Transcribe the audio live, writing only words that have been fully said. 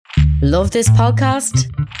Love this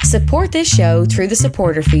podcast? Support this show through the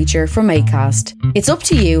supporter feature from Acast. It's up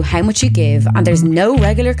to you how much you give and there's no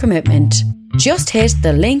regular commitment. Just hit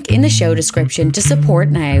the link in the show description to support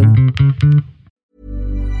now.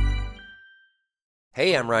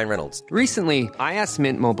 Hey, I'm Ryan Reynolds. Recently, I asked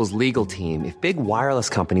Mint Mobile's legal team if big wireless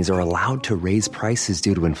companies are allowed to raise prices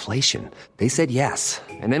due to inflation. They said yes.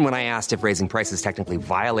 And then when I asked if raising prices technically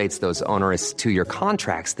violates those onerous two-year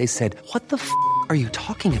contracts, they said, "What the f*** are you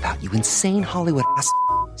talking about, you insane Hollywood ass?"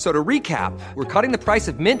 So to recap, we're cutting the price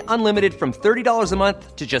of Mint Unlimited from $30 a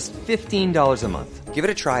month to just $15 a month. Give it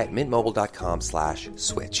a try at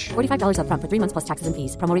mintmobile.com/switch. $45 up front for 3 months plus taxes and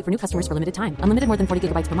fees. Promo rate for new customers for limited time. Unlimited more than 40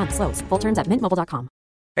 gigabytes per month. Slows full terms at mintmobile.com.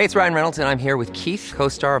 Hey, it's Ryan Reynolds, and I'm here with Keith,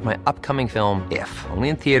 co-star of my upcoming film, If, only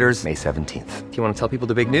in theaters May 17th. Do you want to tell people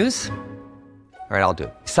the big news? All right, I'll do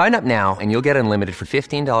it. Sign up now and you'll get unlimited for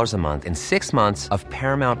 $15 a month and 6 months of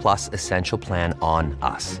Paramount Plus Essential Plan on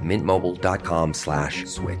us.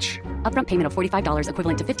 mintmobile.com/switch. Upfront payment of $45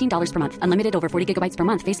 equivalent to $15 per month. Unlimited over 40 gigabytes per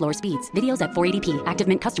month. Face lower speeds. Videos at 480p. Active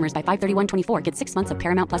Mint customers by 531.24 get 6 months of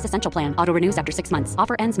Paramount Plus Essential Plan. Auto renews after 6 months.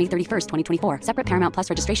 Offer ends May 31st, 2024. Separate Paramount Plus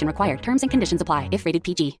registration required. Terms and conditions apply if rated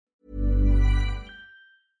PG.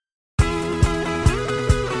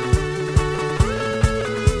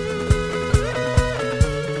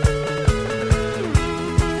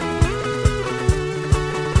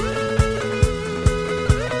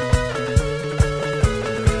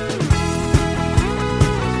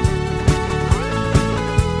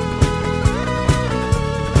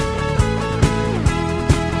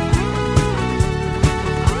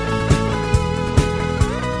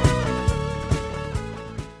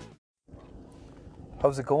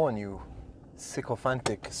 How's it going, you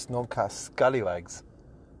sycophantic snugcast scallywags?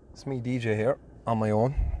 It's me, DJ, here on my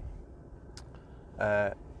own.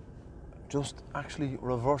 Just actually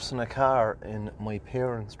reversing a car in my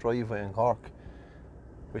parents' driveway in Cork,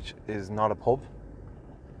 which is not a pub,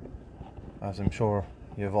 as I'm sure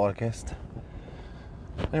you've all guessed.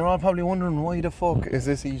 And you're all probably wondering, why the fuck is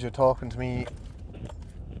this Egypt talking to me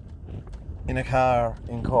in a car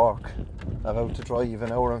in Cork, about to drive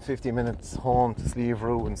an hour and 50 minutes home to Slieve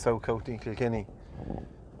Route in South County Kilkenny,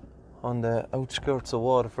 on the outskirts of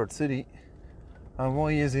Waterford City? And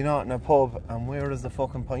why is he not in a pub? And where is the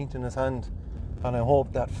fucking pint in his hand? And I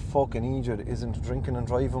hope that fucking Egypt isn't drinking and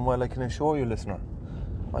driving. Well, I can assure you, listener,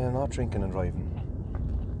 I am not drinking and driving,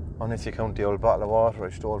 unless you count the old bottle of water I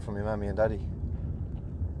stole from my mammy and daddy.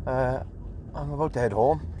 I'm about to head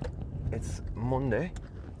home. It's Monday.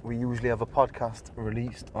 We usually have a podcast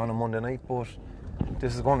released on a Monday night, but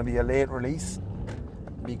this is going to be a late release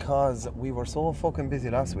because we were so fucking busy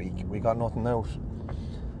last week. We got nothing out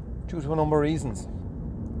due to a number of reasons.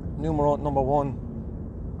 Number one,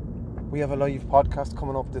 we have a live podcast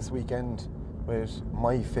coming up this weekend with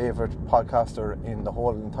my favourite podcaster in the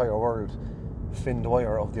whole entire world, Finn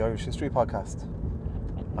Dwyer of the Irish History Podcast.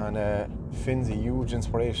 And Finn's a huge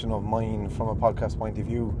inspiration of mine from a podcast point of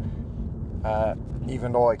view.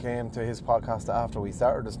 Even though I came to his podcast after we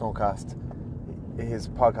started the Snowcast, his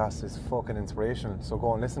podcast is fucking inspirational. So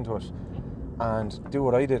go and listen to it and do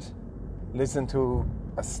what I did. Listen to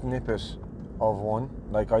a snippet of one.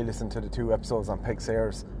 Like, I listened to the 2 episodes on Peg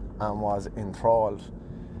Sayers and was enthralled.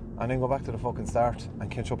 And then go back to the fucking start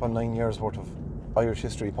and catch up on 9 years worth of Irish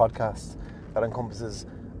history podcasts that encompasses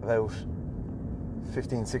about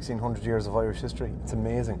 1600 years of Irish history. It's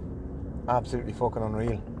amazing. Absolutely fucking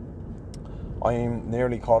unreal. I'm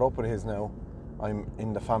nearly caught up with his now. I'm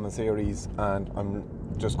in the famine series and I'm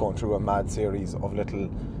just going through a mad series of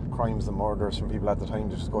little crimes and murders from people at the time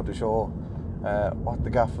to just go to show what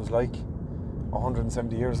the gaff was like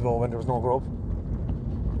 170 years ago when there was no grub.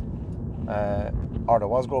 Or there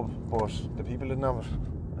was grub, but the people didn't have it.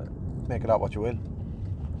 Make it out what you will.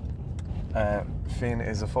 Finn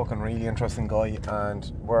is a fucking really interesting guy,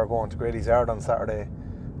 and we're going to Grady's Yard on Saturday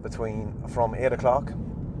from 8 o'clock.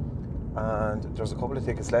 And there's a couple of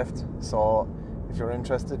tickets left, so if you're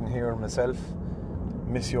interested in hearing myself,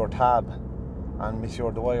 Monsieur Tab and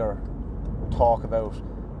Monsieur Dwyer talk about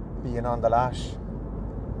being on the lash,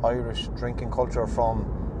 Irish drinking culture from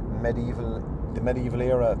the medieval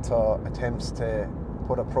era to attempts to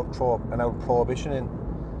put an out prohibition in,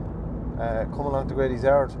 come along to Grady's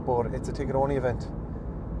Yard, but it's a ticket only event.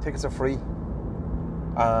 Tickets are free,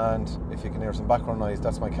 and if you can hear some background noise,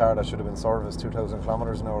 that's my car that should have been serviced 2,000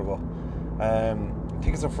 kilometres an hour ago.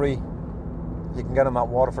 Tickets are free. You can get them at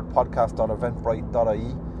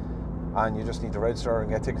waterfordpodcast.eventbrite.ie, and you just need to register and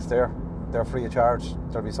get tickets there. They're free of charge.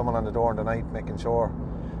 There'll be someone on the door in the night making sure,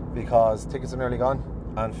 because tickets are nearly gone,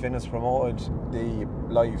 and Finn has promoted the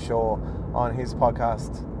live show on his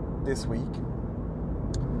podcast this week.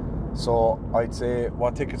 So I'd say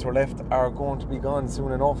what tickets were left are going to be gone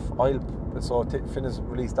soon enough. Finn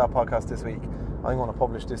released that podcast this week. I'm going to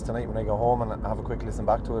publish this tonight when I go home and have a quick listen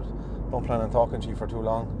back to it. Don't plan on talking to you for too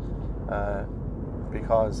long,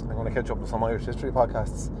 because I'm going to catch up with some Irish history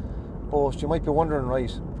podcasts. But you might be wondering,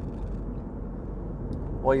 right,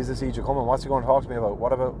 why is this EJ coming? What's he going to talk to me about?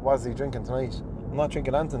 What is he drinking tonight? I'm not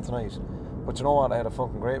drinking anything tonight. But you know what? I had a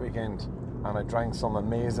fucking great weekend, and I drank some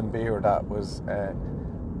amazing beer that was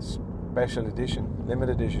special edition,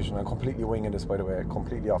 limited edition. I'm completely winging this, by the way,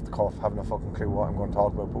 completely off the cuff, having a fucking clue what I'm going to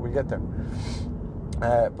talk about, but we'll get there.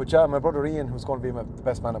 But yeah, my brother Ian, who's going to be the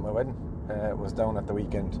best man at my wedding, was down at the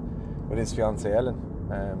weekend with his fiancée Ellen.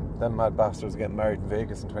 Them mad bastards getting married in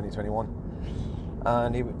Vegas in 2021.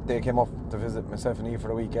 And they came up to visit myself and Eve for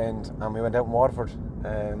the weekend, and we went out in Waterford.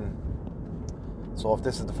 So if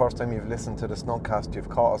this is the first time you've listened to the Snugcast, you've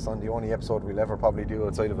caught us on the only episode we'll ever probably do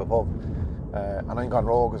outside of a pub. And I'm gone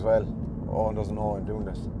rogue as well. Owen doesn't know I'm doing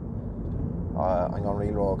this. I'm gone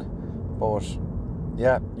real rogue. But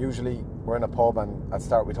yeah, usually we're in a pub and at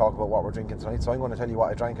start we talk about what we're drinking tonight. So I'm going to tell you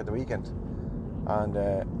what I drank at the weekend. And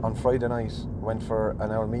on Friday night, went for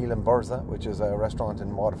an hour meal in Burza, which is a restaurant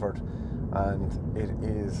in Waterford. And it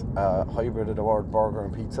is a hybrid of the word burger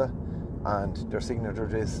and pizza. And their signature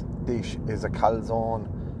dish is a calzone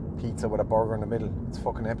pizza with a burger in the middle. It's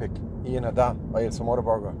fucking epic. Ian had that. I had some other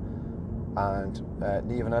burger. And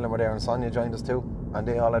Niamh and Ellen were there, and Sonia joined us too. And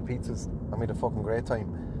they all had pizzas, and we had a fucking great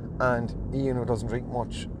time. And Ian, who doesn't drink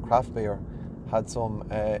much craft beer, had some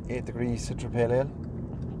 8 Degrees Citra Pale Ale,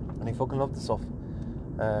 and he fucking loved the stuff.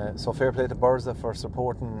 So fair play to Burza for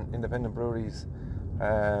supporting independent breweries.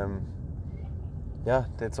 Yeah,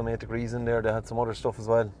 they had some 8 Degrees in there. They had some other stuff as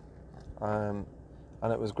well. And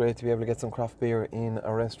it was great to be able to get some craft beer in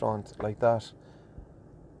a restaurant like that.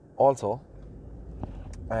 Also,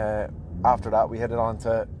 after that we headed on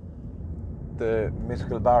to the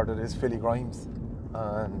mythical bar that is Philly Grimes,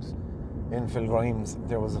 and in Phil Grimes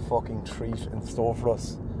there was a fucking treat in store for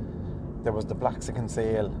us. There was the Blaxican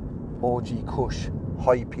Sale OG Kush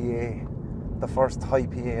High PA, the first High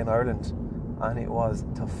PA in Ireland, and it was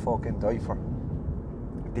to fucking die for.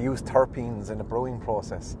 They use terpenes in the brewing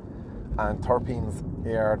process, and terpenes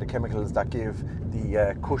are the chemicals that give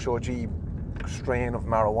the Kush OG strain of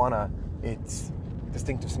marijuana its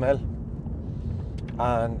distinctive smell.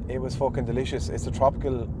 And it was fucking delicious. It's a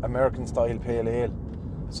tropical American style pale ale,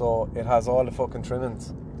 so it has all the fucking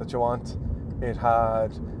trimmings that you want. It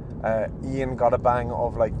had Ian got a bang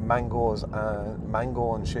of like mango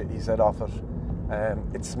and shit, he said, off it.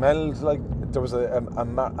 It smelled like there was a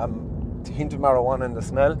hint of marijuana in the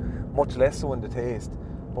smell, much less so in the taste.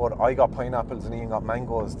 But I got pineapples and Ian got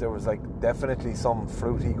mangoes. There was like definitely some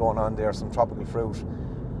fruity going on there, some tropical fruit.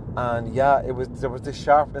 And yeah, there was this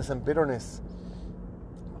sharpness and bitterness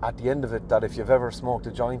at the end of it that if you've ever smoked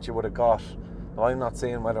a joint you would have got. Now, I'm not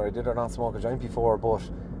saying whether I did or not smoke a joint before, but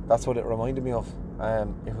that's what it reminded me of.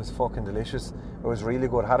 It was fucking delicious. It was really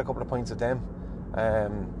good. I had a couple of pints of them.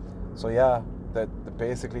 So yeah,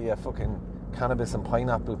 basically a fucking cannabis and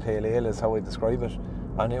pineapple pale ale is how I describe it,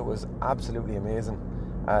 and it was absolutely amazing.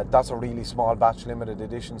 That's a really small batch limited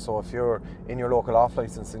edition, so if you're in your local off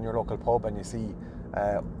licence in your local pub and you see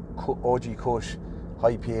OG Kush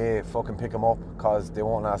High PA, fucking pick them up, because they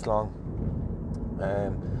won't last long.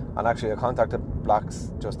 And actually I contacted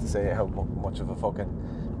Blacks just to say how much of a fucking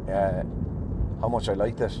how much I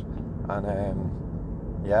liked it.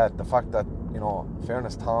 And yeah, the fact that, you know,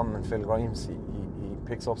 fairness, Tom and Phil Grimes, he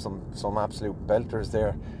picks up some absolute belters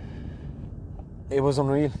there. It was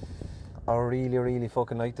unreal. I really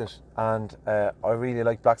fucking liked it. And I really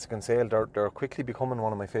like Blaxican Sale. They're quickly becoming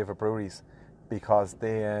one of my favourite breweries, because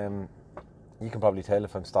they you can probably tell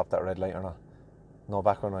if I'm stopped at a red light or not. No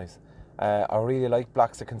background noise. I really like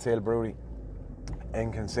Blaxican Sale Brewery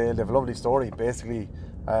in Kinsale. They have a lovely story. Basically,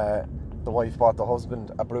 the wife bought the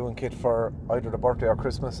husband a brewing kit for either the birthday or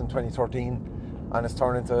Christmas in 2013, and it's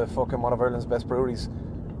turned into fucking one of Ireland's best breweries,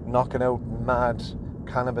 knocking out mad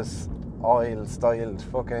cannabis oil styled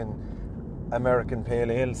fucking American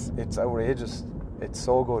pale ales. It's outrageous. It's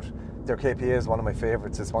so good. Their KPA is one of my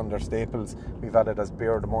favourites. It's one of their staples. We've had it as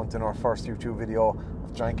beer of the month in our first YouTube video.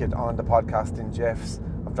 I've drank it on the podcast in Jeff's.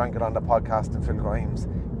 I've drank it on the podcast in Phil Grimes.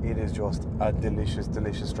 It is just a delicious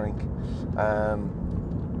drink.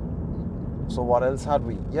 So what else had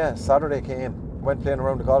we? Yeah, Saturday came. Went playing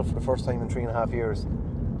around the golf for the first time in 3.5 years.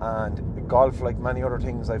 And golf, like many other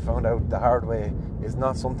things I found out the hard way, is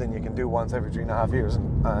not something you can do once every 3.5 years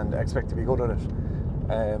and expect to be good at it.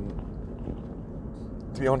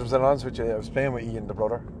 To be 100% honest with you, I was playing with Ian, the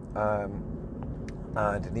brother,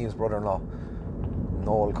 and Neil's brother-in-law,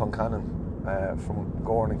 Noel Concannon. from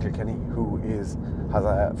Gorn and Kilkenny, who has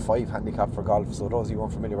a 5 handicap for golf. So those of you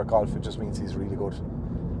unfamiliar with golf, it just means he's really good,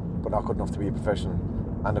 but not good enough to be a professional.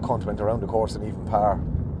 And the cunt went around the course in even par,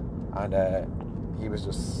 and he was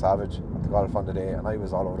just savage at the golf on the day, and I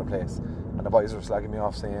was all over the place. And the boys were slagging me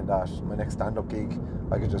off, saying that my next stand-up gig,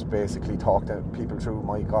 I could just basically talk to people through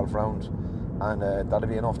my golf round, and that'd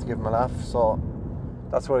be enough to give them a laugh. So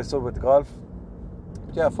that's where I stood with the golf.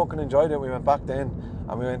 But yeah, I fucking enjoyed it. We went back then,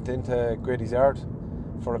 and we went into Grady's yard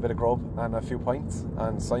for a bit of grub and a few pints.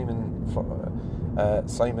 And Simon,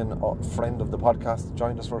 friend of the podcast,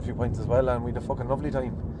 joined us for a few pints as well, and we had a fucking lovely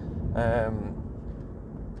time.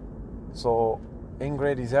 So in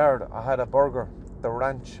Grady's yard, I had a burger, the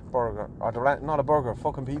ranch burger, or not a burger,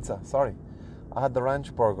 fucking pizza. Sorry, I had the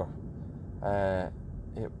ranch burger.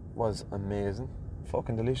 It was amazing,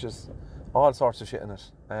 fucking delicious, all sorts of shit in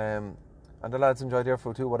it. And the lads enjoyed their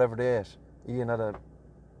food too, whatever they ate. Ian had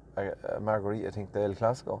a margarita, I think, the El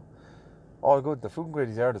Clasico. All good. The food in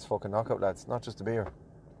Grady's yard is fucking knockout, lads, not just the beer.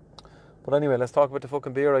 But anyway, let's talk about the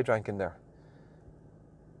fucking beer I drank in there.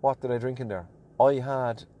 What did I drink in there? I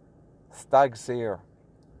had Stag's Sayre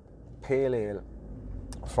Pale Ale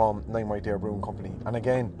from Nine White Deer Brewing Company. And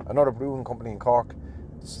again, another brewing company in Cork,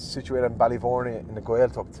 situated in Ballyvorney in the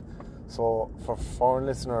Gaeltacht. So for foreign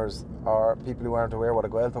listeners or people who aren't aware what a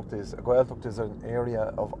Gaeltacht is an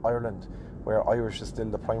area of Ireland where Irish is still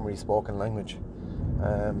the primary spoken language.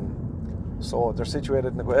 So they're situated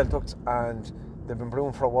in the Gaeltacht, and they've been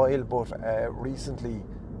brewing for a while, but recently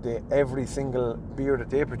every single beer that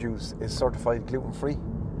they produce is certified gluten-free.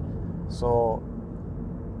 So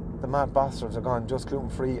the mad bastards are gone just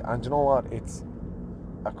gluten-free, and you know what? It's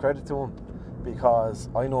a credit to them, because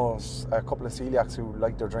I know a couple of celiacs who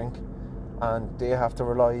like their drink, and they have to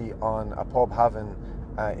rely on a pub having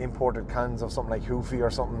imported cans of something like Hoofy or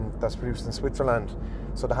something that's produced in Switzerland.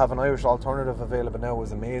 So to have an Irish alternative available now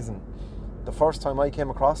is amazing. The first time I came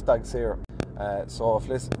across Stag's Sayre, so if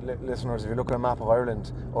listeners, if you look at a map of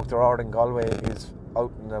Ireland, Oughterard and Galway is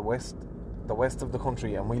out in the west of the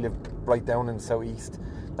country, and we live right down in the southeast.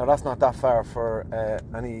 Now that's not that far for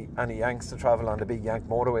any Yanks to travel on the big Yank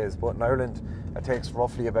motorways, but in Ireland it takes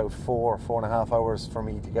roughly about 4.5 hours for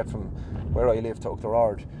me to get from where I live to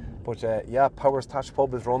Oughterard. But yeah, Powers Thatch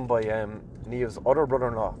Pub is run by Niamh's other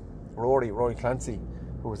brother-in-law, Rory Clancy,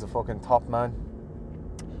 who is a fucking top man,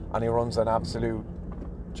 and he runs an absolute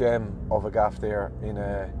gem of a gaff there in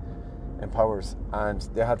Powers. And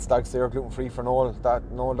they had Stag's Sayre gluten-free for Noel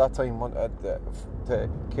that time to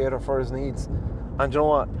cater for his needs. And you know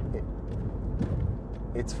what?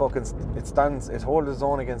 It holds its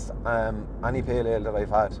own against any pale ale that I've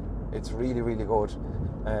had. It's really, really good.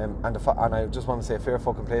 And I just want to say fair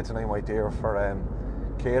fucking play to Nine White Deer for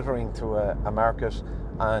catering to a market.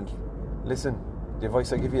 And listen, the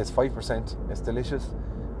advice I give you is 5%. It's delicious.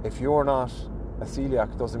 If you're not a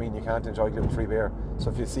celiac, doesn't mean you can't enjoy gluten-free beer. So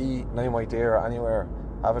if you see Nine White Deer anywhere,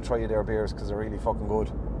 have a try of their beers, because they're really fucking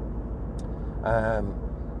good.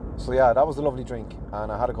 So yeah, that was a lovely drink,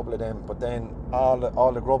 and I had a couple of them. But then all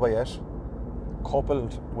the grub I ate,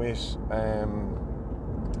 coupled with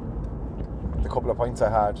the couple of pints I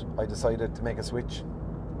had, I decided to make a switch,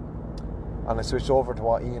 and I switched over to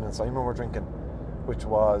what Ian and Simon were drinking, which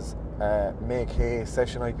was Make Hay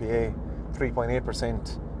Session IPA,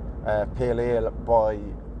 3.8% pale ale by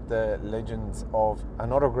the legends of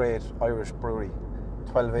another great Irish brewery,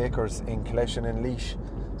 12 Acres in Collection in Laois.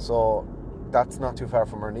 So that's not too far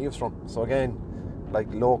from where Niamh's from. So again,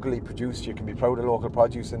 like locally produced, you can be proud of local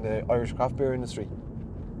produce in the Irish craft beer industry.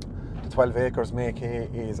 The 12 Acres Make Hay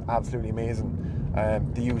is absolutely amazing.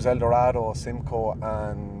 They use Eldorado, Simcoe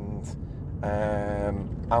and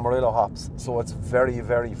Amarillo hops, so it's very,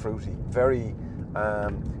 very fruity. Very,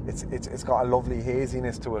 it's got a lovely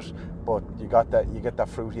haziness to it, but you get that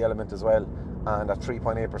fruity element as well. And at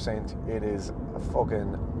 3.8%, it is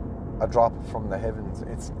a drop from the heavens.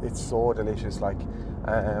 It's so delicious. Like,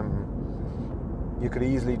 you could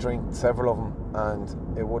easily drink several of them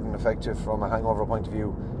and it wouldn't affect you from a hangover point of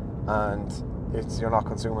view, and you're not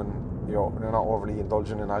overly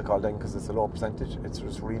indulging in alcohol then, because it's a low percentage. It's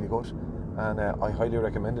just really good, and I highly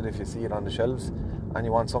recommend it if you see it on the shelves and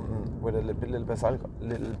you want something with a little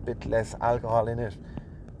bit less alcohol in it.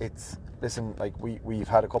 Listen, like we've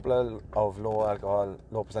had a couple of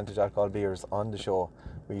low percentage alcohol beers on the show.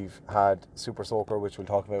 We've had Super Soaker, which we'll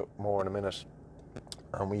talk about more in a minute,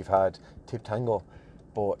 and we've had Tip Tango,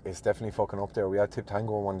 but it's definitely fucking up there. We had Tip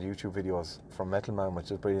Tango in one of the YouTube videos from Metal Man, which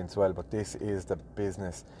is brilliant as well, but this is the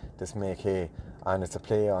business, this Make Hay, and it's a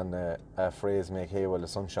play on a phrase, Make Hay while the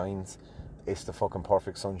sun shines. It's the fucking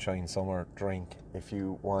perfect sunshine summer drink if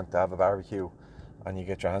you want to have a barbecue and you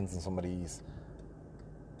get your hands on some of these,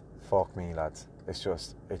 fuck me, lads,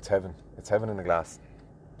 it's heaven. It's heaven in a glass.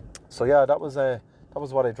 So yeah, that was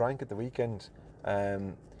what I drank at the weekend.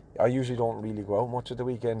 I usually don't really go out much at the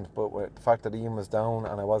weekend, but with the fact that Ian was down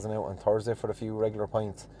and I wasn't out on Thursday for a few regular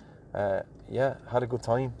pints, had a good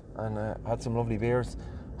time, and had some lovely beers.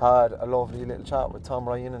 Had a lovely little chat with Tom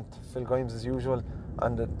Ryan and Phil Grimes as usual,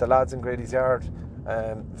 and the lads in Grady's Yard,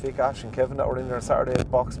 Vic, Ash and Kevin that were in there Saturday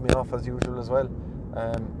boxed me off as usual as well.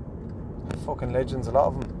 Fucking legends, a lot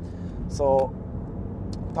of them. So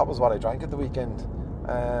that was what I drank at the weekend.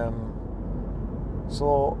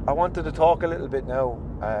 So I wanted to talk a little bit now,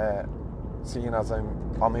 seeing as I'm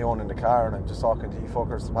on my own in the car and I'm just talking to you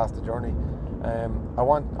fuckers to pass the journey. I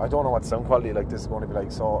don't know what sound quality like this is going to be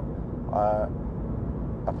like, so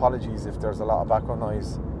apologies if there's a lot of background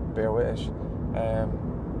noise, bear with it.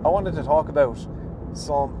 I wanted to talk about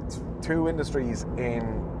two industries in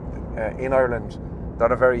Ireland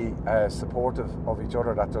that are very supportive of each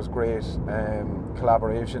other, that there's great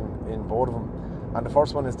collaboration in both of them. And the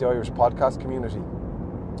first one is the Irish podcast community.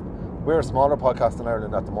 We're a smaller podcast in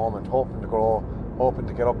Ireland at the moment, hoping to grow, hoping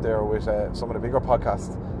to get up there with some of the bigger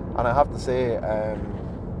podcasts. And I have to say,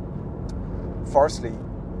 firstly,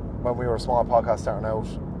 when we were a small podcast starting out,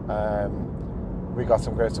 we got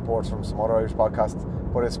some great support from some other Irish podcasts,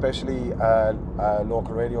 but especially a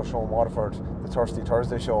local radio show in Waterford, the Thirsty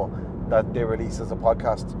Thursday show, that they release as a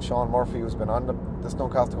podcast. Sean Murphy, who's been on the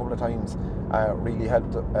Snowcast a couple of times, really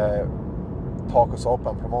helped talk us up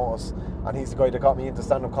and promote us, and he's the guy that got me into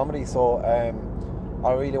stand-up comedy. So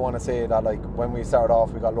I really want to say that, like, when we started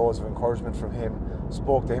off, we got loads of encouragement from him,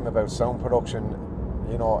 spoke to him about sound production.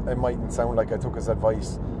 You know, it mightn't sound like I took his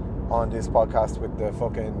advice on this podcast with the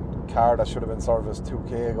fucking car that should have been serviced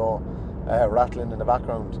 2k ago rattling in the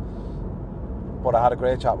background, but I had a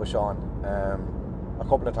great chat with Sean a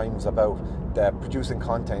couple of times about producing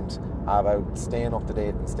content, about staying up to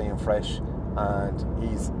date and staying fresh, and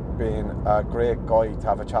he's been a great guy to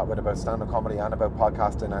have a chat with about stand-up comedy and about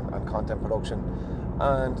podcasting and content production.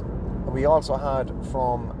 And we also had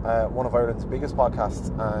from one of Ireland's biggest podcasts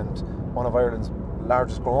and one of Ireland's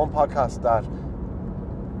largest growing podcasts that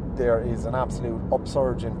there is an absolute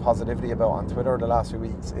upsurge in positivity about on Twitter the last few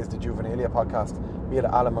weeks, is the Juvenilia podcast. We had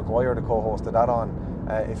Alan Maguire, the co-host of that, on.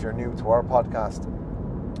 If you're new to our podcast,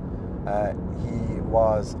 he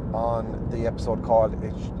was on the episode called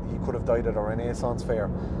He Could Have Died at a Renaissance Fair.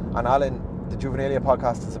 And Alan, the Juvenilia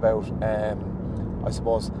podcast is about, I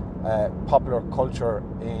suppose, popular culture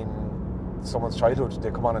in someone's childhood.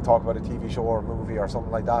 They come on and talk about a TV show or a movie or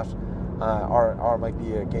something like that, or it might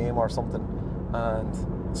be a game or something. And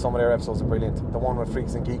some of their episodes are brilliant. The one with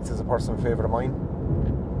Freaks and Geeks is a personal favourite of mine.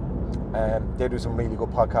 They do some really good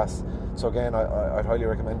podcasts. So again, I'd highly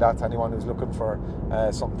recommend that to anyone who's looking for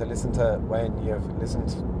something to listen to when you've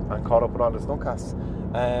listened and caught up with all the Snowcasts.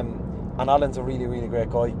 And Alan's a really, really great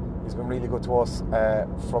guy. He's been really good to us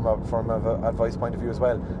from an advice point of view as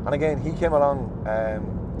well. And again, he came along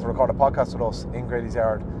to record a podcast with us in Grady's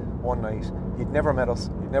Yard one night. He'd never met us,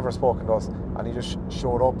 he'd never spoken to us, and he just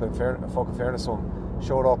showed up, in fucking fairness to him.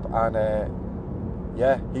 Showed up and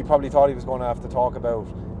he probably thought he was going to have to talk about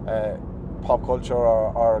pop culture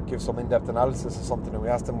or give some in-depth analysis or something, and we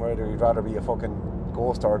asked him whether he'd rather be a fucking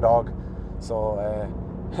ghost or a dog. So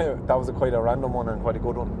that was quite a random one and quite a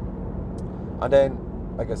good one. And then,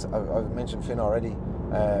 I guess I've mentioned Finn already,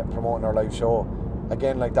 promoting our live show.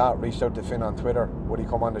 Again, like that, reached out to Finn on Twitter, would he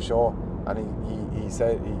come on the show, and he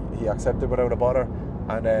said he accepted without a bother.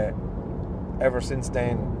 And ever since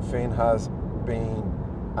then, Finn has been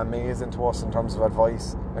amazing to us in terms of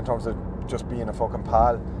advice, in terms of just being a fucking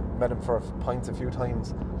pal. Met him for pints a few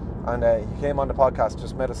times, and he came on the podcast,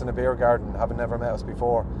 just met us in a beer garden, having never met us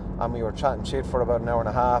before, and we were chatting shit for about an hour and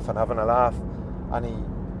a half and having a laugh. And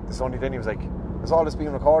this only then he was like, "Is all this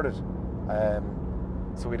being recorded?"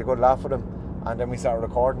 So we had a good laugh with him, and then we started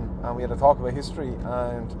recording, and we had a talk about history.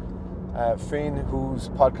 And Finn, whose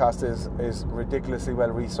podcast is ridiculously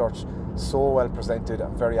well researched, so well presented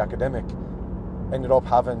and very academic, ended up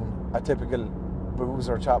having a typical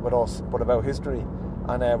boozer chat with us, but about history.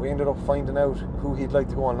 And we ended up finding out who he'd like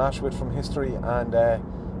to go on Lash with from history, and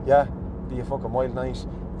be a fucking wild night.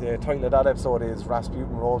 The title of that episode is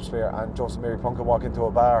Rasputin, Robespierre and Joseph Mary Plunkett Walk Into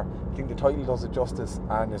a Bar. I think the title does it justice,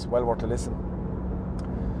 and it's well worth a listen.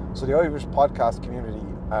 So the Irish podcast community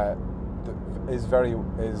has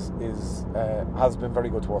been very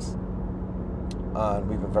good to us, and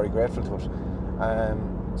we've been very grateful to it.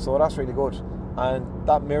 So that's really good, and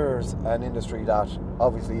that mirrors an industry that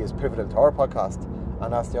obviously is pivotal to our podcast,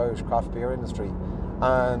 and that's the Irish craft beer industry.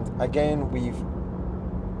 And again, we've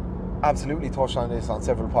absolutely touched on this on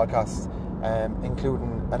several podcasts.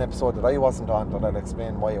 including an episode that I wasn't on, that I'll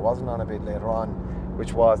explain why I wasn't on a bit later on,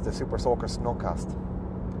 which was the Super Soaker Snugcast.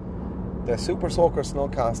 The Super Soaker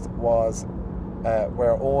Snugcast was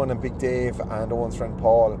where Owen and Big Dave and Owen's friend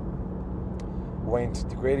Paul went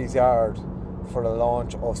to Grady's Yard for the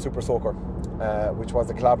launch of Super Soaker, which was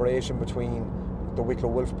a collaboration between the Wicklow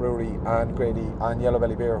Wolf Brewery and Grady and Yellow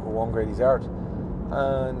Belly Beer, who own Grady's Yard.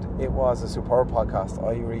 And it was a superb podcast.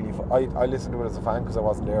 I listened to it as a fan because I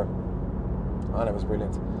wasn't there, and it was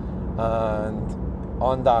brilliant. And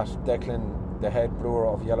on that, Declan, the head brewer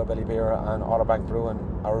of Yellow Belly Beer and Otterbank Brewing,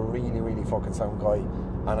 a really fucking sound guy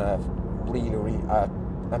and a really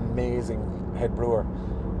amazing head brewer,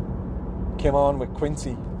 came on with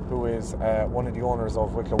Quincy, who is one of the owners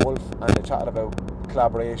of Wicklow Wolf, and they chatted about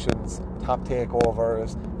collaborations, tap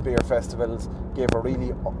takeovers, beer festivals, gave a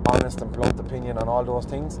really honest and blunt opinion on all those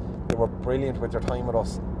things. They were brilliant with their time with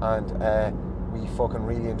us, and we fucking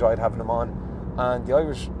really enjoyed having them on. And the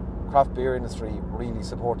Irish craft beer industry really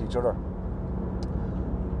support each other.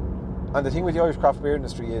 And the thing with the Irish craft beer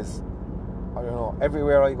industry is, I don't know,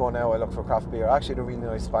 everywhere I go now I look for craft beer. I actually had a really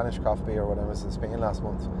nice Spanish craft beer when I was in Spain last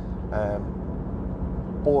month.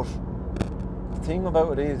 But the thing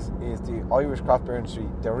about it is the Irish craft beer industry,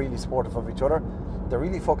 they're really supportive of each other. They're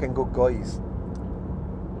really fucking good guys.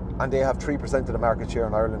 And they have 3% of the market share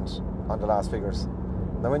in Ireland on the last figures.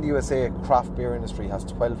 Now in the USA, craft beer industry has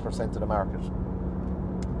 12% of the market.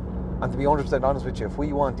 And to be 100% honest with you, if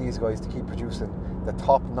we want these guys to keep producing the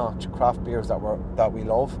top-notch craft beers that we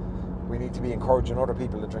love, we need to be encouraging other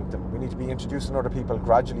people to drink them. We need to be introducing other people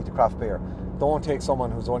gradually to craft beer. Don't take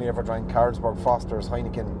someone who's only ever drank Carlsberg, Foster's,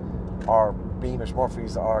 Heineken, or Beamish,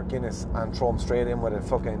 Murphy's, or Guinness and throw them straight in with a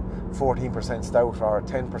fucking 14% stout or a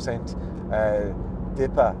 10%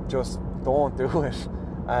 DIPA. Just don't do it.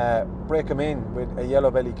 Break them in with a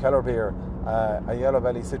Yellow Belly Keller beer, a Yellow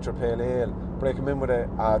Belly Citra Pale Ale. Break them in with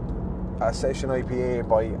a session IPA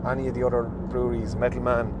by any of the other breweries, Metal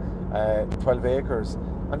Man, 12 Acres,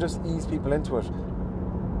 and just ease people into it.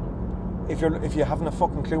 If you haven't a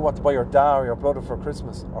fucking clue what to buy your dad or your brother for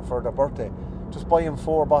Christmas or for their birthday, just buy them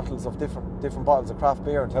 4 bottles of different bottles of craft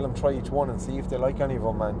beer and tell them try each one and see if they like any of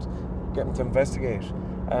them, and get them to investigate.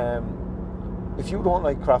 If you don't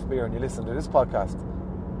like craft beer and you listen to this podcast,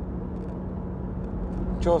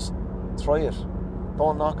 just try it.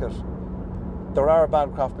 Don't knock it. There are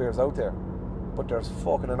bad craft beers out there, but there's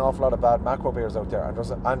fucking an awful lot of bad macro beers out there.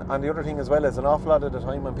 And the other thing as well is, an awful lot of the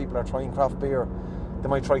time when people are trying craft beer, they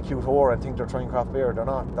might try Cute Whore and think they're trying craft beer. They're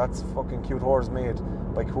not. That's fucking Cute Whore is made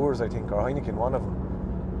by Coors, I think, or Heineken, one of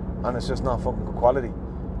them. And it's just not fucking good quality,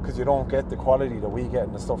 because you don't get the quality that we get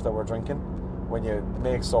in the stuff that we're drinking when you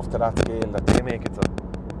make stuff to that scale that they make it to.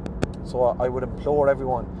 So I would implore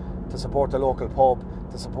everyone to support the local pub,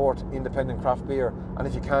 to support independent craft beer, and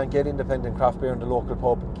if you can't get independent craft beer in the local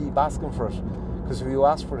pub, keep asking for it, because if you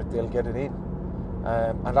ask for it, they'll get it in.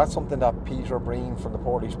 And that's something that Peter Breen from the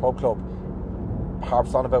Portage Pub Club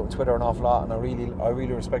harps on about on Twitter an awful lot, and I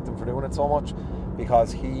really respect him for doing it so much,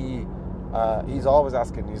 because he's always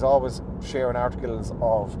asking, he's always sharing articles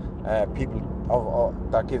of people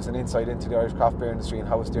that gives an insight into the Irish craft beer industry and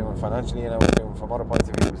how it's doing financially and how it's doing from other points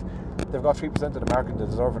of views. They've got 3% of the market, they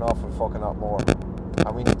deserve an awful fucking lot more,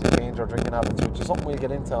 and we need to change our drinking habits, which is something we'll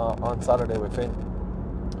get into on Saturday with Finn.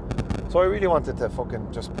 So I really wanted to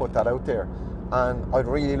fucking just put that out there, and I'd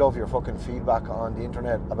really love your fucking feedback on the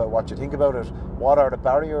internet about what you think about it. What are the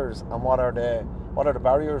barriers, and what are the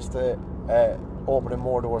barriers to opening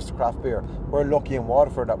more doors to craft beer? We're lucky in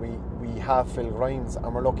Waterford that we have Phil Grimes,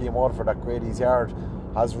 and we're lucky in Waterford that Grady's Yard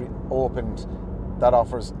has opened that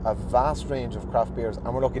offers a vast range of craft beers,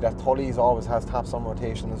 and we're lucky that Tully's always has taps on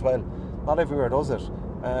rotation as well. Not everywhere does it,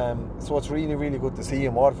 so it's really good to see you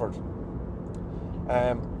in Waterford.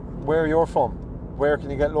 Where you're from, where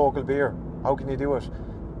can you get local beer? How can you do it?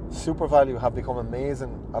 SuperValu have become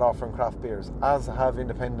amazing at offering craft beers, as have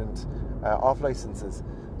independent off licenses.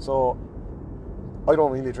 So I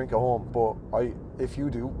don't really drink at home, but if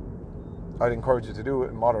you do, I'd encourage you to do it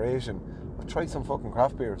in moderation. But try some fucking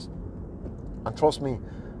craft beers, and trust me,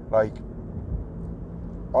 like,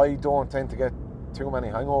 I don't tend to get too many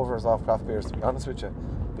hangovers off craft beers, to be honest with you,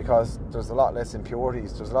 because there's a lot less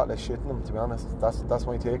impurities, there's a lot less shit in them, to be honest. That's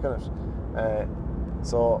my take on it.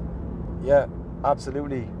 So yeah,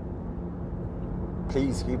 absolutely,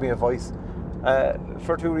 please give me advice,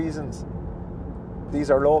 for 2 reasons.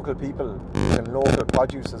 These are local people and local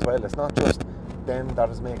produce as well. It's not just them that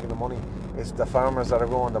is making the money, it's the farmers that are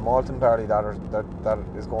growing the malt and barley that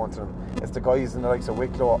is going to them. It's the guys in the likes of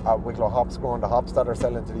Wicklow Hops growing the hops that are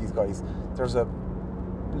selling to these guys. There's a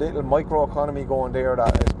little micro economy going there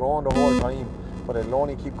that is growing the whole time, but it'll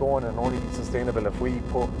only keep going and only be sustainable if we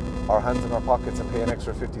put our hands in our pockets and pay an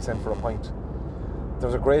extra 50 cents for a pint.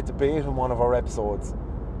 There's a great debate in one of our episodes,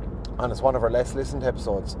 and it's one of our less listened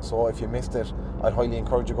episodes, so if you missed it, I'd highly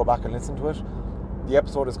encourage you to go back and listen to it. The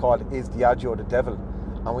episode is called Is Diageo the Devil?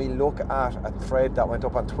 And we look at a thread that went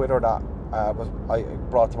up on Twitter that was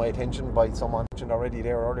brought to my attention by someone mentioned already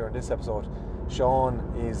there earlier in this episode. Sean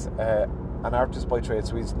is an artist by trade,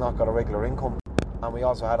 so he's not got a regular income. And we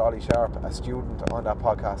also had Ollie Sharp, a student, on that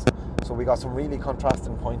podcast. So we got some really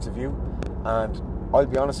contrasting points of view. And I'll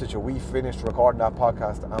be honest with you, we finished recording that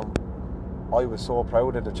podcast and I was so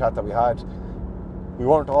proud of the chat that we had. We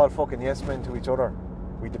weren't all fucking yes men to each other.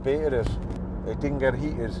 We debated it. It didn't get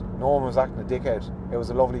heated. No one was acting a dickhead. It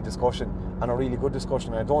was a lovely discussion and a really good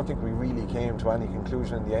discussion. I don't think we really came to any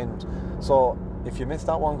conclusion in the end. So if you missed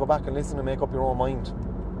that one, go back and listen and make up your own mind.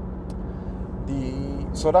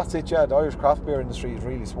 So that's it, yeah. The Irish craft beer industry is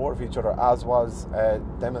really supportive of each other, as was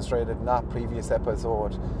demonstrated in that previous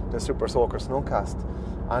episode, the Super Soaker Snugcast.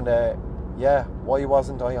 And yeah, why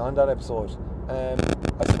wasn't I on that episode? I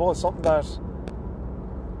suppose something that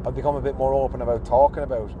I've become a bit more open about talking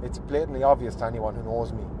about. It's blatantly obvious to anyone who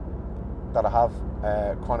knows me that I have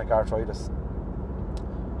chronic arthritis.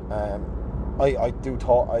 I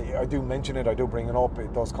do mention it, I do bring it up.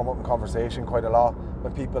 It does come up in conversation quite a lot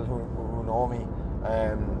with people who know me.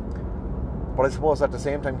 But I suppose at the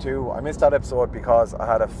same time too, I missed that episode because I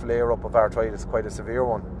had a flare-up of arthritis, quite a severe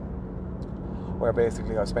one, where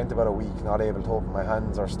basically I spent about a week not able to open my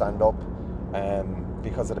hands or stand up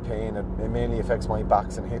because of the pain. It mainly affects my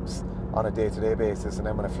backs and hips on a day-to-day basis, and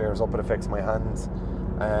then when it flares up it affects my hands.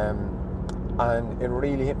 And it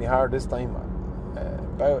really hit me hard this time.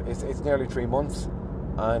 It's nearly 3 months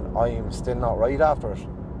and I am still not right after it.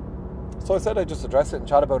 So I said I'd just address it and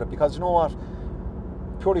chat about it, because you know what,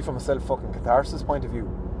 purely from a self-fucking catharsis point of view,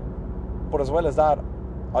 but as well as that,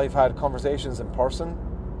 I've had conversations in person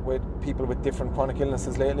with people with different chronic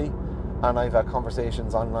illnesses lately, and I've had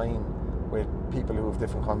conversations online with people who have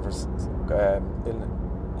different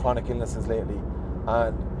chronic illnesses lately,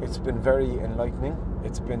 and it's been very enlightening.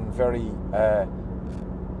 It's been very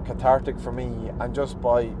cathartic for me, and just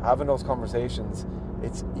by having those conversations,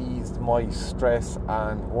 it's eased my stress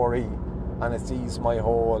and worry, and it's eased my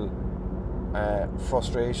whole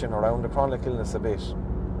frustration around the chronic illness a bit.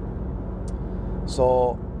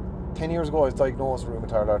 So 10 years ago I was diagnosed with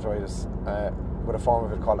rheumatoid arthritis with a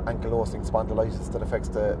form of it called ankylosing spondylitis that affects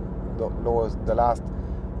the last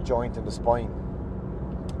joint in the spine,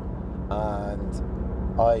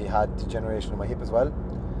 and I had degeneration in my hip as well.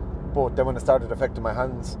 But then when it started affecting my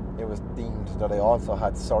hands, it was deemed that I also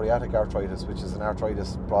had psoriatic arthritis, which is an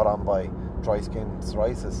arthritis brought on by dry skin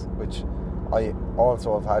psoriasis, which I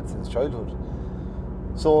also have had since childhood.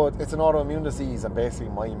 So it's an autoimmune disease, and basically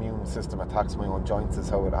my immune system attacks my own joints is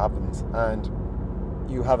how it happens. And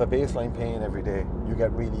you have a baseline pain every day. You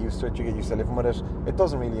get really used to it, you get used to living with it. It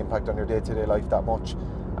doesn't really impact on your day-to-day life that much.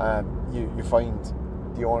 You find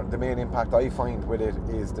the main impact I find with it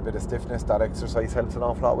is the bit of stiffness that exercise helps an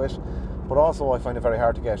awful lot with. But also I find it very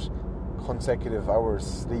hard to get consecutive hours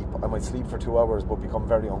sleep. I might sleep for 2 hours but become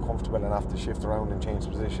very uncomfortable and have to shift around and change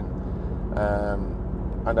position.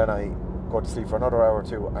 And then I go to sleep for another hour or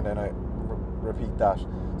two, and then I repeat that.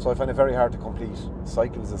 So I find it very hard to complete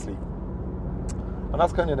cycles of sleep. And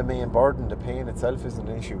that's kind of the main burden. The pain itself isn't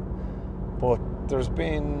an issue. But there's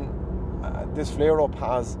been... this flare-up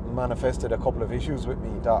has manifested a couple of issues with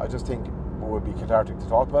me that I just think would be cathartic to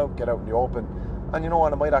talk about, get out in the open. And you know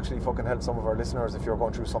what, it might actually fucking help some of our listeners if you're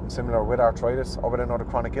going through something similar with arthritis or with another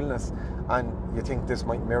chronic illness and you think this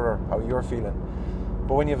might mirror how you're feeling.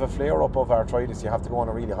 But when you have a flare-up of arthritis, you have to go on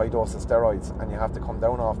a really high dose of steroids, and you have to come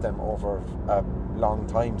down off them over a long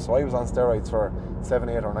time. So I was on steroids for 7,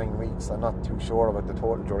 8 or 9 weeks. I'm not too sure about the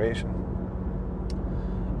total duration.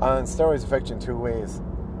 And steroids affect you in 2 ways.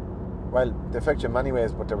 Well, they affect you in many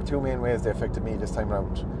ways, but there were 2 main ways they affected me this time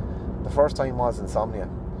around. The first time was insomnia.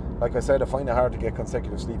 Like I said, I find it hard to get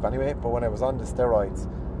consecutive sleep anyway, but when I was on the steroids,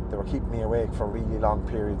 they were keeping me awake for really long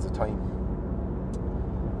periods of time.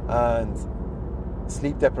 And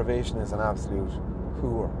sleep deprivation is an absolute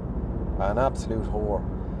whore.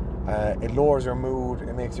 It lowers your mood,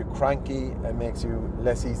 it makes you cranky, it makes you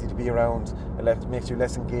less easy to be around, it makes you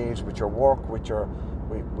less engaged with your work,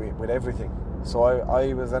 with everything. So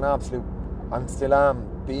I was an absolute, and still am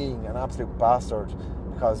being an absolute bastard,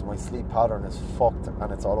 because my sleep pattern is fucked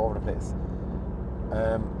and it's all over the place.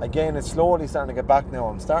 Again, it's slowly starting to get back now.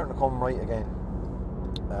 I'm starting to come right again,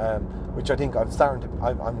 which I think I'm starting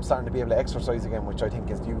to be able to exercise again, which I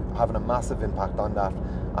think is having a massive impact on that,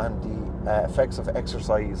 and the effects of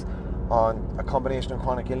exercise on a combination of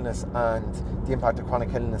chronic illness and the impact that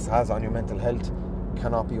chronic illness has on your mental health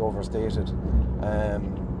cannot be overstated.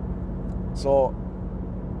 So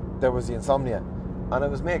there was the insomnia, and it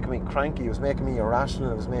was making me cranky, it was making me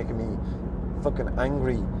irrational, it was making me fucking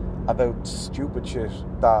angry about stupid shit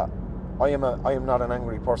that I am not an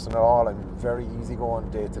angry person at all. I'm very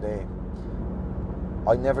easygoing day to day.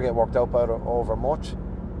 I never get worked out about it over much,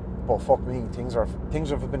 but fuck me, things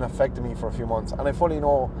have been affecting me for a few months, and I fully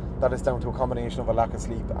know that it's down to a combination of a lack of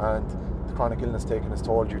sleep and the chronic illness taking its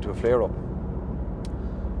toll due to a flare-up.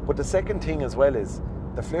 But the second thing as well is,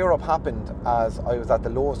 the flare-up happened as I was at the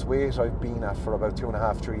lowest weight I've been at for about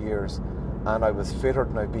 2.5-3 years, and I was fitter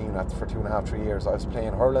than I've been at for 2.5-3 years. I was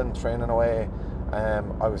playing hurling, training away,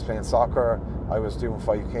 I was playing soccer, I was doing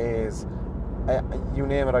 5Ks, you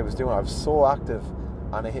name it I was doing. I was so active,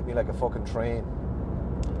 and it hit me like a fucking train.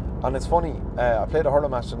 And it's funny, I played a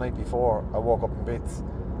hurling match the night before, I woke up in bits,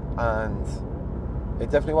 and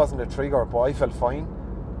it definitely wasn't a trigger, but I felt fine.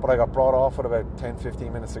 But I got brought off it about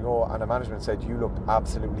 10-15 minutes ago, and the management said, you looked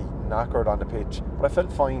absolutely knackered on the pitch. But I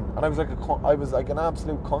felt fine, and I was like an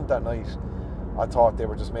absolute cunt that night. I thought they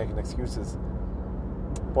were just making excuses.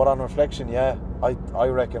 But on reflection, yeah, I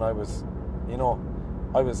reckon I was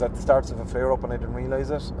at the starts of a flare-up and I didn't realise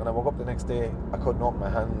it, and I woke up the next day, I couldn't open my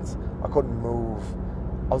hands, I couldn't move.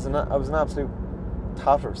 I was in absolute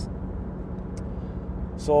tatters.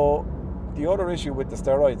 So the other issue with the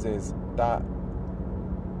steroids is that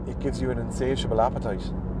it gives you an insatiable appetite,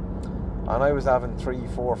 and I was having 3,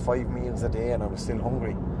 4, 5 meals a day, and I was still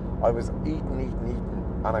hungry. I was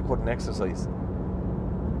eating, and I couldn't exercise.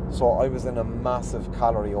 So I was in a massive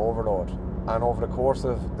calorie overload, and over the course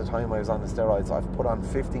of the time I was on the steroids, I've put on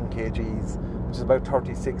 15 kgs, which is about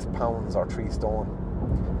 36 pounds or 3 stone.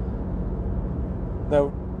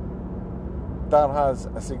 Now, that has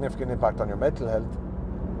a significant impact on your mental health.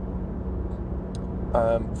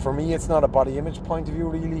 For me, it's not a body image point of view,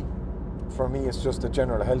 really. For me, it's just a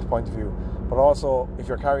general health point of view. But also, if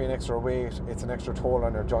you're carrying extra weight, it's an extra toll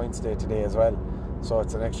on your joints day to day as well. So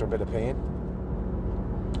it's an extra bit of pain.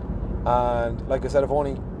 And like I said, I've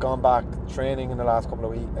only gone back training in the last couple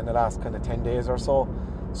of weeks, in the last kind of 10 days or so.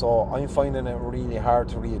 So I'm finding it really hard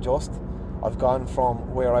to readjust. I've gone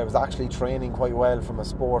from where I was actually training quite well from a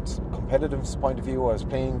sports competitive point of view, I was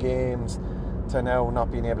playing games, to now not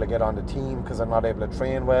being able to get on the team because I'm not able to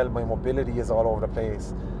train well. My mobility is all over the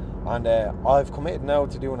place, and I've committed now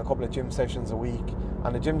to doing a couple of gym sessions a week.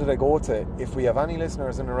 And the gym that I go to, if we have any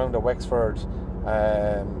listeners in and around the Wexford,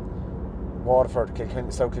 Waterford,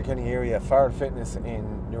 South Kilkenny area, Farrell Fitness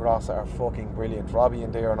in New Ross are fucking brilliant. Robbie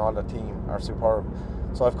and Dare and all the team are superb.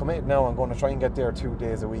 So I've committed now, I'm going to try and get there 2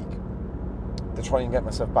 days a week to try and get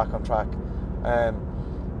myself back on track.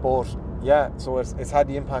 But yeah, so it's had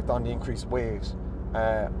the impact on the increased weight.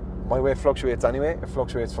 My weight fluctuates anyway. It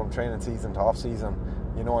fluctuates from training season to off season.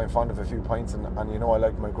 You know, I'm fond of a few pints, and you know I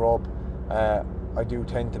like my grub. I do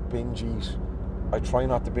tend to binge eat. I try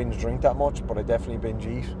not to binge drink that much, but I definitely binge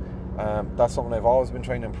eat. That's something I've always been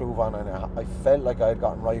trying to improve on, and I felt like I had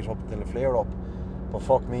gotten right up until the flare up. But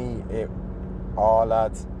fuck me,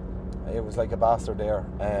 lads, it was like a bastard there.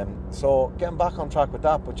 So getting back on track with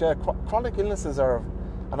that. But yeah, chronic illnesses are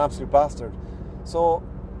an absolute bastard. So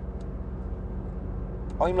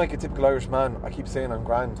I'm like a typical Irish man. I keep saying I'm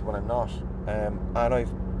grand when I'm not, and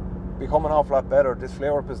I've become an awful lot better. This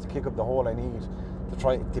flare-up is to kick up the hole I need to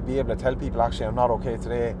try to be able to tell people, actually, I'm not okay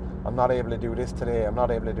today, I'm not able to do this today, I'm not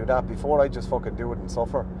able to do that, before I just fucking do it and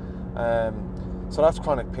suffer. So that's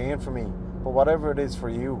chronic pain for me. But whatever it is for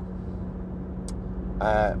you,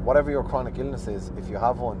 whatever your chronic illness is, if you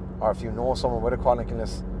have one, or if you know someone with a chronic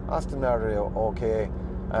illness, ask them, are they okay?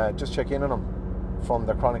 Just check in on them from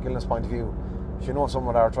the chronic illness point of view. If you know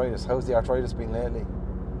someone with arthritis, how's the arthritis been lately?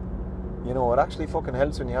 You know, it actually fucking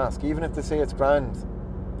helps when you ask. Even if they say it's grand,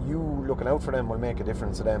 you looking out for them will make a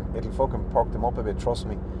difference to them. It'll fucking perk them up a bit, trust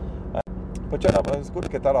me. But yeah, it was good to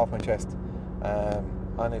get that off my chest.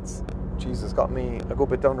 And it's, Jesus, got me a good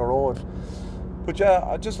bit down the road. But yeah,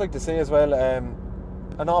 I'd just like to say as well,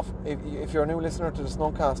 if you're a new listener to the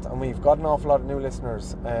Snowcast, and we've got an awful lot of new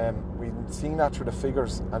listeners, we've seen that through the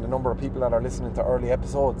figures and the number of people that are listening to early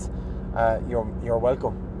episodes. You're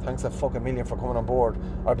welcome. Thanks a fucking million for coming on board.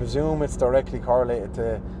 I presume it's directly correlated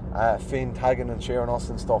to Finn tagging and sharing us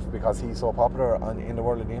and stuff, because he's so popular in the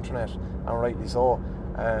world of the internet, and rightly so.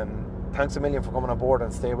 Thanks a million for coming on board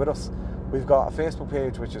and stay with us. We've got a Facebook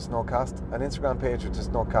page, which is Snowcast, an Instagram page, which is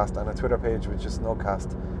Snowcast, and a Twitter page, which is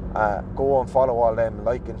Snowcast. Go and follow all them,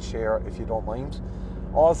 like and share if you don't mind.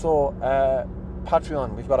 Also,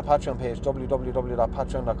 Patreon. We've got a Patreon page,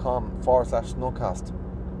 www.patreon.com/Snowcast.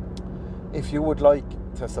 If you would like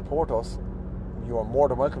to support us, you are more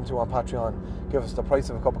than welcome to on Patreon. Give us the price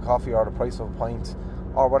of a cup of coffee or the price of a pint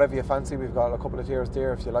or whatever you fancy. We've got a couple of tiers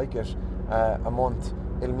there if you like it a month.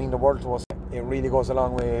 It'll mean the world to us. It really goes a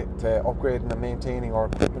long way to upgrading and maintaining our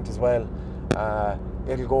equipment as well.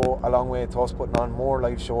 It'll go a long way to us putting on more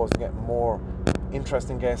live shows and getting more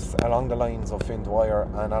interesting guests along the lines of Finn Dwyer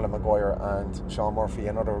and Alan Maguire and Sean Murphy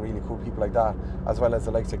and other really cool people like that, as well as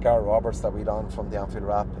the likes of Gareth Roberts that we'd on from the Anfield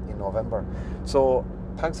Rap in November. So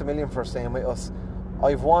thanks a million for staying with us.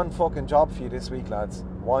 I've one fucking job for you this week, lads.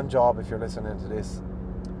 One job if you're listening to this.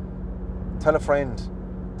 Tell a friend,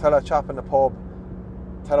 tell a chap in the pub,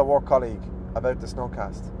 tell a work colleague about the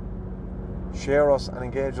Snugcast. Share us and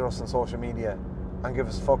engage with us on social media and give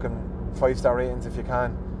us fucking 5-star ratings if you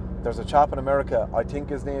can. There's a chap in America, I think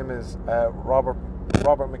his name is Robert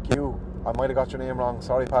McHugh. I might have got your name wrong,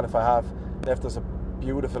 sorry pal if I have. Left us a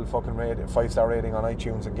beautiful fucking 5-star rating on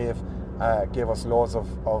iTunes and gave us loads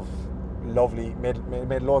of lovely,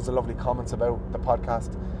 made loads of lovely comments about the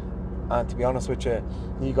podcast. And to be honest with you,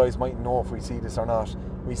 you guys might know if we see this or not.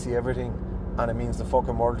 We see everything and it means the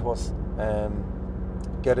fucking world to us.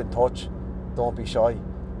 Get in touch, don't be shy.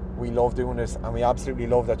 We love doing this and we absolutely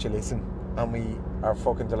love that you listen, and we are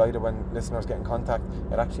fucking delighted when listeners get in contact.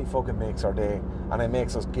 It actually fucking makes our day and it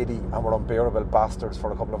makes us giddy and we're unbearable bastards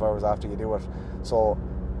for a couple of hours after you do it. So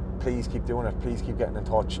please keep doing it, please keep getting in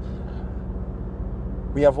touch.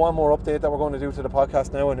 We have one more update that we're going to do to the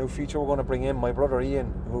podcast now, a new feature we're going to bring in. My brother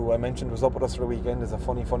Ian, who I mentioned was up with us for the weekend, is a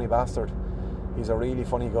funny bastard. He's a really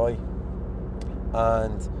funny guy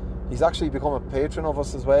and he's actually become a patron of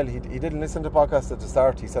us as well. He didn't listen to the podcast at the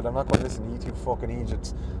start. He said, I'm not going to listen to you two fucking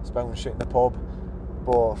Egypts spouting shit in the pub.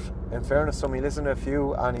 But in fairness to him, he listened to a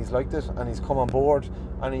few and he's liked it and he's come on board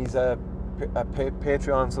and he's a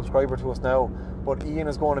Patreon subscriber to us now. But Ian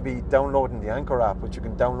is going to be downloading the Anchor app, which you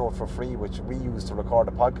can download for free, which we use to record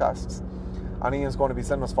the podcasts. And Ian's going to be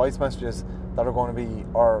sending us voice messages that are going to be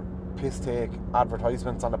our piss take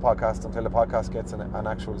advertisements on the podcast until the podcast gets an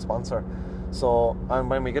actual sponsor. So, and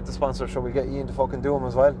when we get the sponsor, shall we get Ian to fucking do them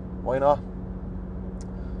as well? Why not?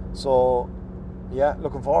 So, yeah,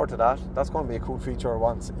 looking forward to that. That's going to be a cool feature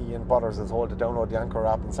once Ian bothers his whole to download the Anchor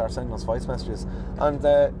app and start sending us voice messages. And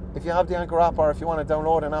if you have the Anchor app, or if you want to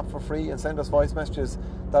download an app for free and send us voice messages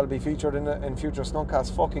that'll be featured in future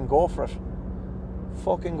Snugcasts, fucking go for it.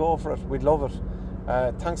 Fucking go for it. We'd love it.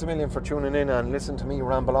 Thanks a million for tuning in and listening to me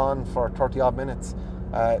ramble on for 30 odd minutes.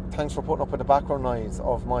 Thanks for putting up with the background noise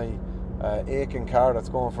of my aching car that's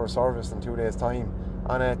going for a service in 2 days time.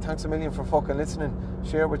 And thanks a million for fucking listening.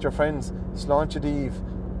 Share it with your friends. Sláinte Díobh.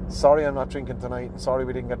 Sorry I'm not drinking tonight, and sorry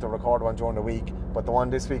we didn't get to record one during the week, but the one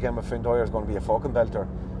this weekend with Finn Dwyer is going to be a fucking belter.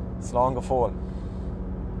 Slán go fóill.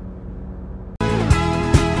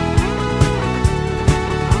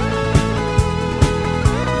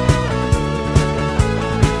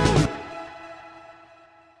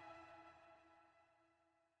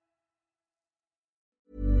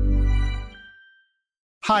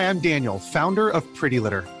 Hi, I'm Daniel, founder of Pretty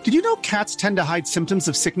Litter. Did you know cats tend to hide symptoms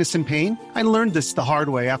of sickness and pain? I learned this the hard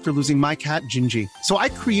way after losing my cat, Gingy. So I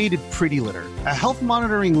created Pretty Litter, a health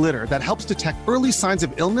monitoring litter that helps detect early signs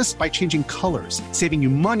of illness by changing colors, saving you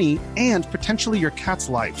money and potentially your cat's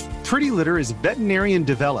life. Pretty Litter is veterinarian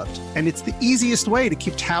developed, and it's the easiest way to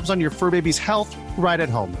keep tabs on your fur baby's health right at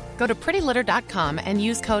home. Go to prettylitter.com and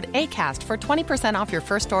use code ACAST for 20% off your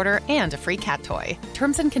first order and a free cat toy.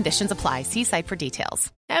 Terms and conditions apply. See site for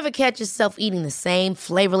details. Ever catch yourself eating the same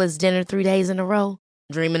flavorless dinner 3 days in a row?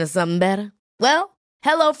 Dreaming of something better? Well,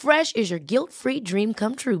 HelloFresh is your guilt-free dream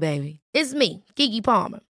come true, baby. It's me, Keke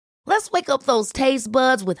Palmer. Let's wake up those taste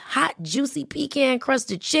buds with hot, juicy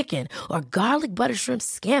pecan-crusted chicken or garlic butter shrimp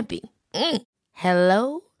scampi.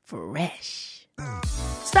 Hello Fresh.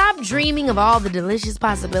 Stop dreaming of all the delicious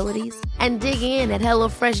possibilities and dig in at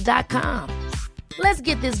HelloFresh.com. Let's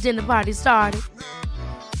get this dinner party started.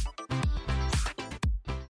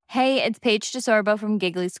 Hey, it's Paige DeSorbo from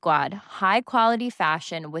Giggly Squad. High quality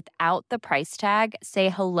fashion without the price tag. Say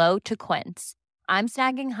hello to Quince. I'm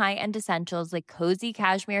snagging high-end essentials like cozy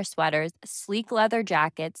cashmere sweaters, sleek leather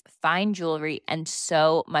jackets, fine jewelry, and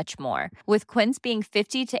so much more. With Quince being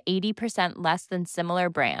 50 to 80% less than similar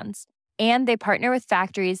brands. And they partner with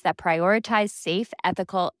factories that prioritize safe,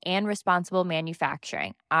 ethical, and responsible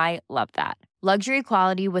manufacturing. I love that. Luxury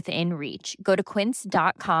quality within reach. Go to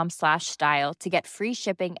quince.com/style to get free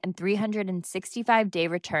shipping and 365-day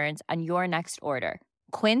returns on your next order.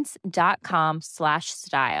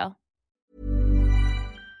 Quince.com/style.